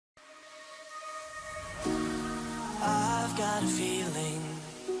that feeling.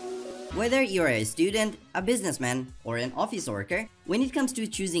 Whether you're a student, a businessman, or an office worker, when it comes to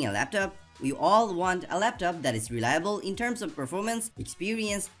choosing a laptop, we all want a laptop that is reliable in terms of performance,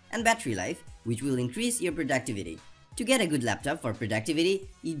 experience, and battery life, which will increase your productivity. To get a good laptop for productivity,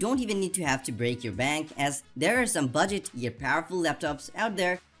 you don't even need to have to break your bank, as there are some budget yet powerful laptops out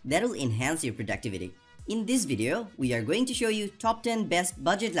there that will enhance your productivity. In this video, we are going to show you top 10 best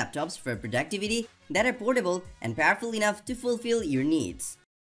budget laptops for productivity that are portable and powerful enough to fulfill your needs.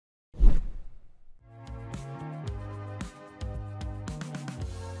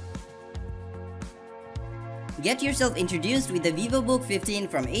 Get yourself introduced with the VivoBook 15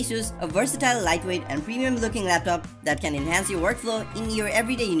 from Asus, a versatile, lightweight, and premium-looking laptop that can enhance your workflow in your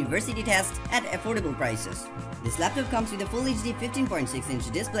everyday university tasks at affordable prices. This laptop comes with a Full HD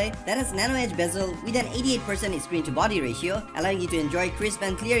 15.6-inch display that has nano-edge bezel with an 88% screen-to-body ratio, allowing you to enjoy crisp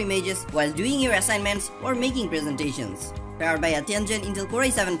and clear images while doing your assignments or making presentations. Powered by a 10th-gen Intel Core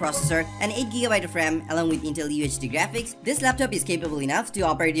i7 processor and 8GB of RAM along with Intel UHD graphics, this laptop is capable enough to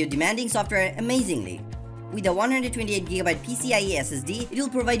operate your demanding software amazingly. With a 128GB PCIe SSD, it will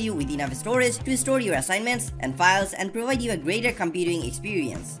provide you with enough storage to store your assignments and files and provide you a greater computing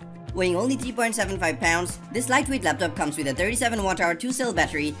experience. Weighing only 3.75 pounds, this lightweight laptop comes with a 37Wh 2-cell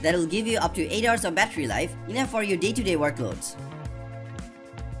battery that will give you up to 8 hours of battery life, enough for your day-to-day workloads.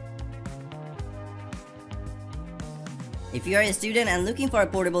 If you are a student and looking for a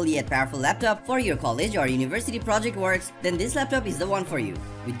portable yet powerful laptop for your college or university project works, then this laptop is the one for you.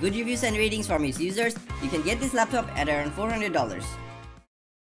 With good reviews and ratings from its users, you can get this laptop at around $400.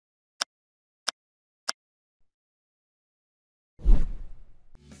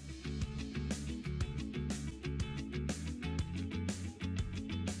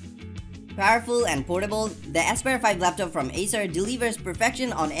 Powerful and portable, the Aspire 5 laptop from Acer delivers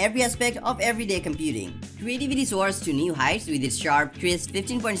perfection on every aspect of everyday computing. Creativity soars to new heights with its sharp, crisp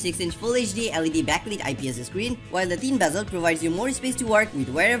 15.6-inch Full HD LED backlit IPS screen, while the thin bezel provides you more space to work with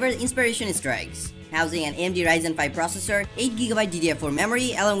wherever inspiration strikes. Housing an AMD Ryzen 5 processor, 8GB DDR4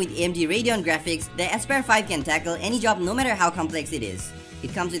 memory, along with AMD Radeon graphics, the Aspire 5 can tackle any job no matter how complex it is.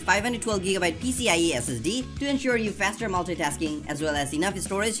 It comes with 512GB PCIe SSD to ensure you faster multitasking as well as enough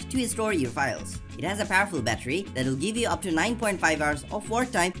storage to store your files. It has a powerful battery that will give you up to 9.5 hours of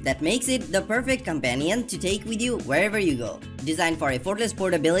work time that makes it the perfect companion to take with you wherever you go. Designed for effortless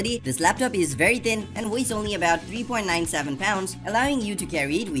portability, this laptop is very thin and weighs only about 3.97 pounds, allowing you to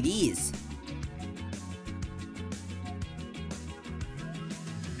carry it with ease.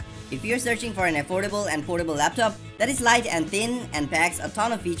 If you're searching for an affordable and portable laptop that is light and thin and packs a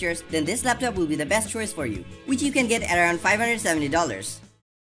ton of features, then this laptop will be the best choice for you, which you can get at around $570.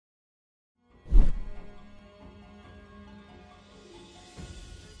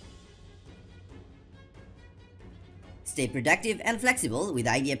 Stay productive and flexible with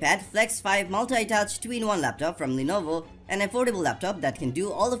IdeaPad Flex 5 Multi-Touch 2-in-1 laptop from Lenovo, an affordable laptop that can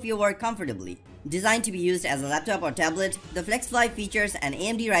do all of your work comfortably. Designed to be used as a laptop or tablet, the Flex 5 features an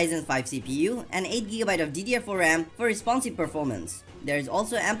AMD Ryzen 5 CPU and 8GB of DDR4 RAM for responsive performance. There is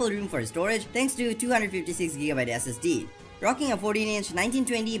also ample room for storage thanks to 256GB SSD. Rocking a 14-inch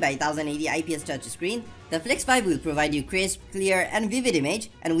 1920 by 1080 IPS touchscreen, the Flex 5 will provide you crisp, clear, and vivid image,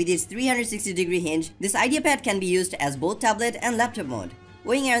 and with its 360-degree hinge, this IdeaPad can be used as both tablet and laptop mode.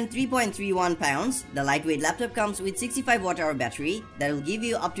 Weighing around 3.31 pounds, the lightweight laptop comes with 65Wh battery that will give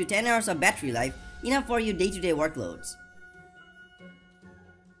you up to 10 hours of battery life, enough for your day-to-day workloads.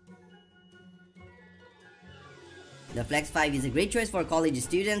 The Flex 5 is a great choice for college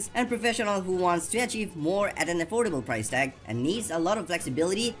students and professionals who wants to achieve more at an affordable price tag and needs a lot of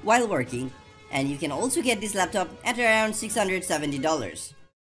flexibility while working. And you can also get this laptop at around $670.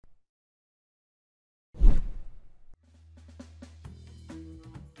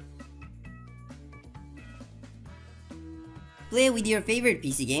 Play with your favorite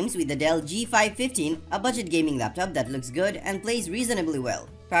PC games with the Dell G515, a budget gaming laptop that looks good and plays reasonably well.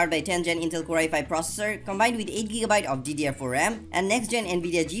 Powered by 10th-gen Intel Core i5 processor combined with 8GB of DDR4 RAM and next-gen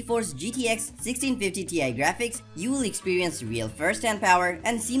NVIDIA GeForce GTX 1650 Ti graphics, you will experience real first-hand power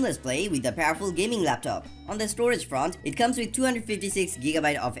and seamless play with a powerful gaming laptop. On the storage front, it comes with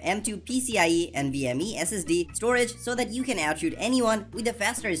 256GB of M2 PCIe and NVMe SSD storage so that you can outshoot anyone with the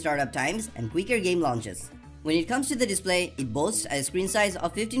faster startup times and quicker game launches. When it comes to the display, it boasts a screen size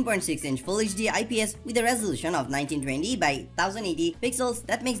of 15.6-inch Full HD IPS with a resolution of 1920 by 1080 pixels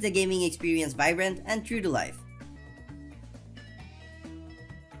that makes the gaming experience vibrant and true to life.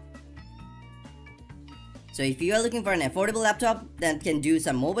 So if you are looking for an affordable laptop that can do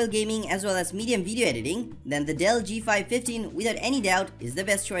some mobile gaming as well as medium video editing, then the Dell G515 without any doubt is the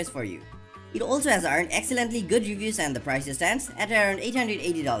best choice for you. It also has earned excellently good reviews and the price stands at around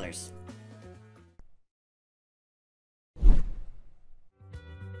 $880.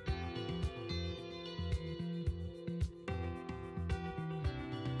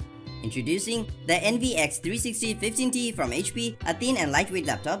 Introducing the NVX360 15T from HP, a thin and lightweight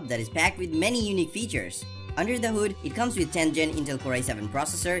laptop that is packed with many unique features. Under the hood, it comes with 10th Gen Intel Core i7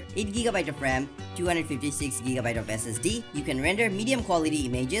 processor, 8GB of RAM, 256GB of SSD. You can render medium quality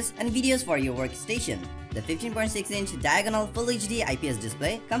images and videos for your workstation. The 15.6-inch diagonal Full HD IPS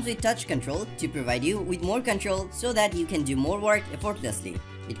display comes with touch control to provide you with more control so that you can do more work effortlessly.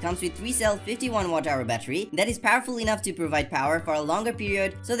 It comes with 3-cell 51 Wh battery that is powerful enough to provide power for a longer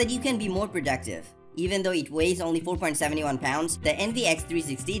period so that you can be more productive. Even though it weighs only 4.71 pounds, the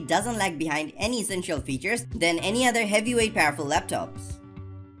NVX360 doesn't lag behind any essential features than any other heavyweight powerful laptops.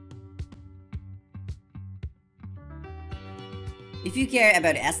 If you care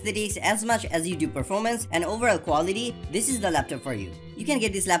about aesthetics as much as you do performance and overall quality, this is the laptop for you. You can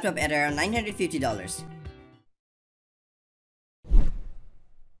get this laptop at around $950.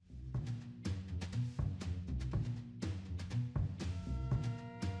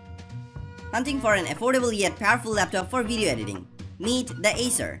 Hunting for an affordable yet powerful laptop for video editing? Meet the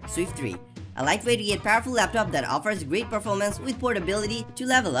Acer Swift 3, a lightweight yet powerful laptop that offers great performance with portability to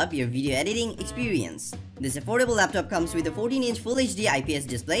level up your video editing experience. This affordable laptop comes with a 14-inch Full HD IPS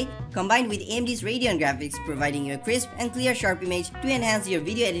display combined with AMD's Radeon graphics, providing you a crisp and clear sharp image to enhance your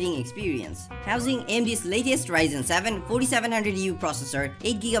video editing experience. Housing AMD's latest Ryzen 7 4700U processor,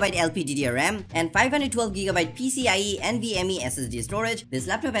 8GB LPDDR RAM, and 512GB PCIe NVMe SSD storage, this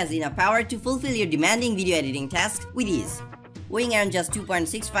laptop has enough power to fulfill your demanding video editing tasks with ease. Weighing around just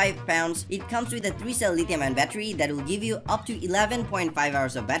 2.65 pounds, it comes with a 3-cell lithium-ion battery that will give you up to 11.5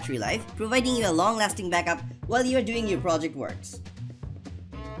 hours of battery life, providing you a long-lasting backup while you are doing your project works.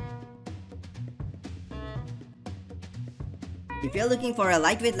 If you're looking for a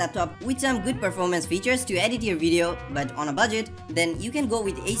lightweight laptop with some good performance features to edit your video but on a budget, then you can go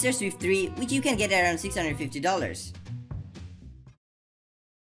with Acer Swift 3, which you can get around $650.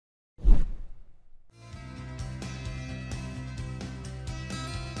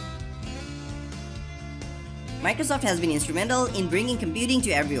 Microsoft has been instrumental in bringing computing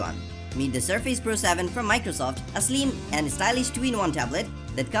to everyone. Meet the Surface Pro 7 from Microsoft, a slim and stylish 2-in-1 tablet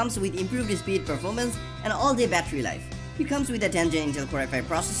that comes with improved speed, performance, and all-day battery life. It comes with a 10th Gen Intel Core i5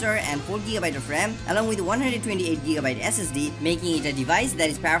 processor and 4GB of RAM along with 128GB SSD, making it a device that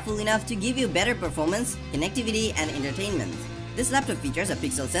is powerful enough to give you better performance, connectivity, and entertainment. This laptop features a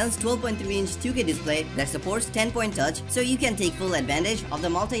Pixel Sense 12.3-inch 2K display that supports 10-point touch, so you can take full advantage of the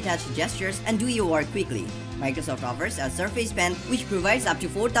multi-touch gestures and do your work quickly. Microsoft offers a Surface Pen which provides up to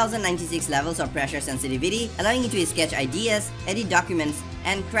 4096 levels of pressure sensitivity, allowing you to sketch ideas, edit documents,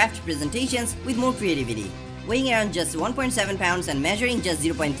 and craft presentations with more creativity. Weighing around just 1.7 pounds and measuring just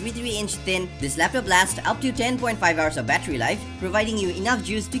 0.33 inch thin, this laptop lasts up to 10.5 hours of battery life, providing you enough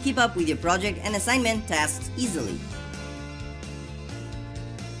juice to keep up with your project and assignment tasks easily.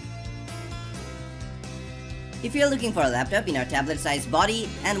 If you're looking for a laptop in a tablet-sized body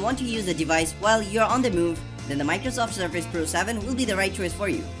and want to use the device while you're on the move, then the Microsoft Surface Pro 7 will be the right choice for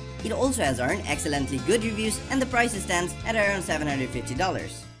you. It also has earned excellently good reviews and the price stands at around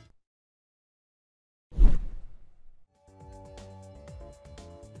 $750.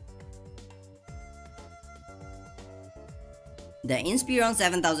 The Inspiron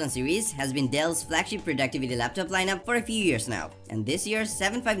 7000 series has been Dell's flagship productivity laptop lineup for a few years now, and this year's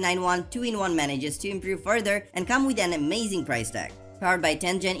 7591 2-in-1 manages to improve further and come with an amazing price tag. Powered by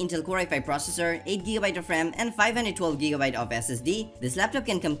 10th Gen Intel Core i5 processor, 8GB of RAM, and 512GB of SSD, this laptop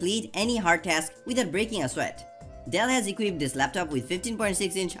can complete any hard task without breaking a sweat. Dell has equipped this laptop with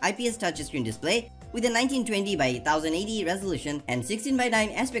 15.6-inch IPS touchscreen display with a 1920 by 1080 resolution and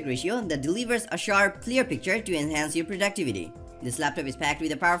 16:9 aspect ratio that delivers a sharp, clear picture to enhance your productivity. This laptop is packed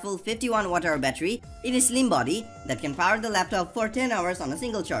with a powerful 51 Wh battery in a slim body that can power the laptop for 10 hours on a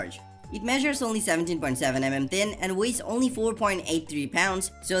single charge. It measures only 17.7 mm thin and weighs only 4.83 pounds,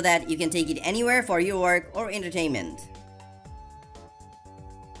 so that you can take it anywhere for your work or entertainment.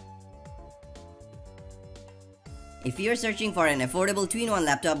 If you're searching for an affordable 2-in-1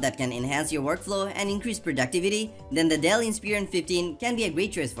 laptop that can enhance your workflow and increase productivity, then the Dell Inspiron 15 can be a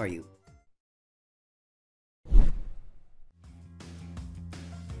great choice for you.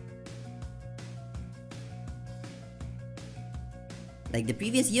 Like the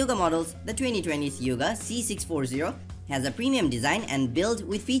previous Yoga models, the 2020's Yoga C640 has a premium design and build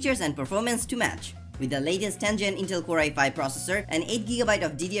with features and performance to match. With the latest 10th Gen Intel Core i5 processor and 8GB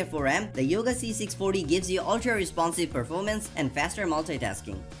of DDR4 RAM, the Yoga C640 gives you ultra-responsive performance and faster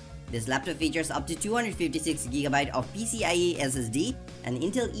multitasking. This laptop features up to 256GB of PCIe SSD and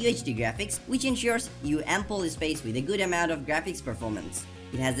Intel UHD graphics, which ensures you ample space with a good amount of graphics performance.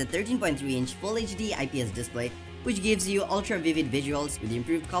 It has a 13.3-inch Full HD IPS display, which gives you ultra-vivid visuals with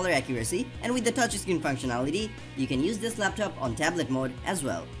improved color accuracy, and with the touchscreen functionality, you can use this laptop on tablet mode as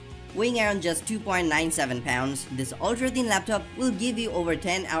well. Weighing around just 2.97 pounds, this ultra-thin laptop will give you over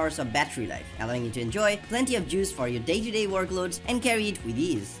 10 hours of battery life, allowing you to enjoy plenty of juice for your day-to-day workloads and carry it with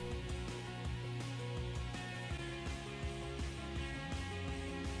ease.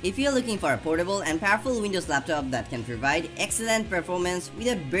 If you're looking for a portable and powerful Windows laptop that can provide excellent performance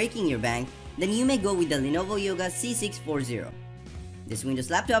without breaking your bank, then you may go with the Lenovo Yoga C640. This Windows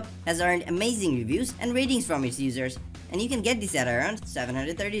laptop has earned amazing reviews and ratings from its users, and you can get this at around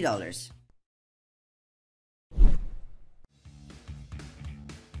 $730.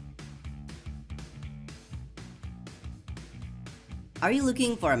 Are you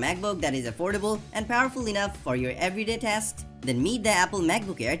looking for a MacBook that is affordable and powerful enough for your everyday tasks? Then meet the Apple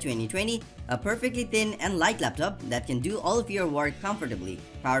MacBook Air 2020, a perfectly thin and light laptop that can do all of your work comfortably.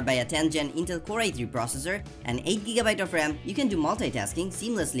 Powered by a 10th Gen Intel Core i3 processor and 8GB of RAM, you can do multitasking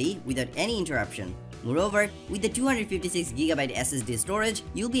seamlessly without any interruption. Moreover, with the 256GB SSD storage,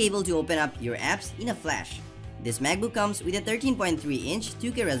 you'll be able to open up your apps in a flash. This MacBook comes with a 13.3-inch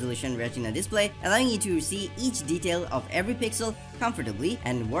 2K resolution Retina display, allowing you to see each detail of every pixel comfortably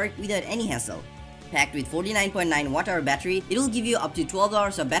and work without any hassle. Packed with 49.9 watt-hour battery, it will give you up to 12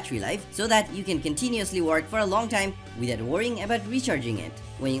 hours of battery life so that you can continuously work for a long time without worrying about recharging it.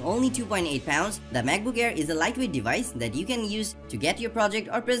 Weighing only 2.8 pounds, the MacBook Air is a lightweight device that you can use to get your project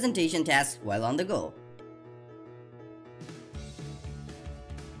or presentation tasks while on the go.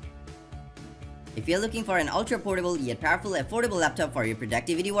 If you're looking for an ultra-portable yet powerful affordable laptop for your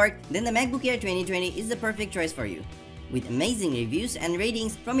productivity work, then the MacBook Air 2020 is the perfect choice for you. With amazing reviews and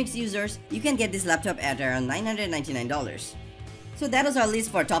ratings from its users, you can get this laptop at around $999. So that was our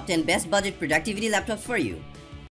list for top 10 best budget productivity laptops for you.